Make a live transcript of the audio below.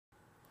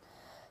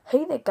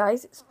Hey there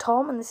guys, it's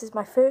Tom and this is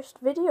my first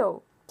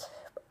video.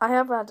 I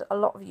have had a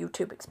lot of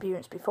YouTube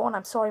experience before and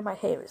I'm sorry my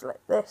hair is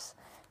like this.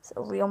 It's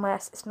a real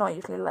mess. It's not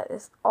usually like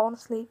this.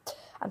 Honestly,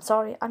 I'm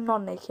sorry, I'm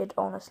not naked.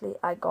 Honestly,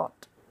 I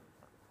got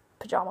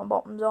pajama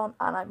bottoms on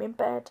and I'm in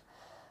bed.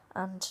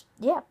 And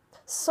yeah,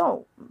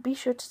 so be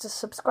sure to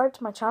subscribe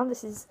to my channel.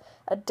 This is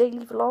a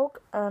daily vlog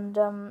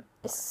and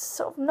it's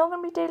sort of not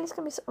going to be daily. It's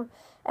going to be sort of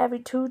every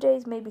 2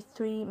 days, maybe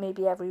 3,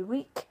 maybe every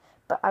week.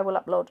 But I will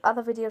upload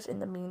other videos in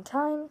the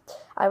meantime.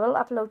 I will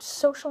upload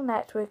social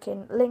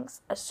networking links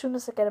as soon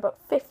as I get about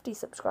 50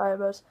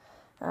 subscribers.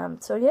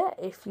 So yeah,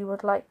 if you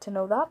would like to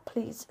know that,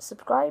 please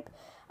subscribe.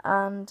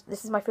 And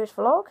this is my first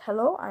vlog.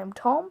 Hello, I'm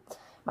Tom.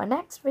 My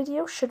next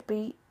video should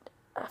be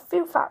a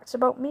few facts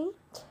about me.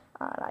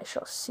 And I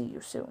shall see you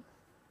soon.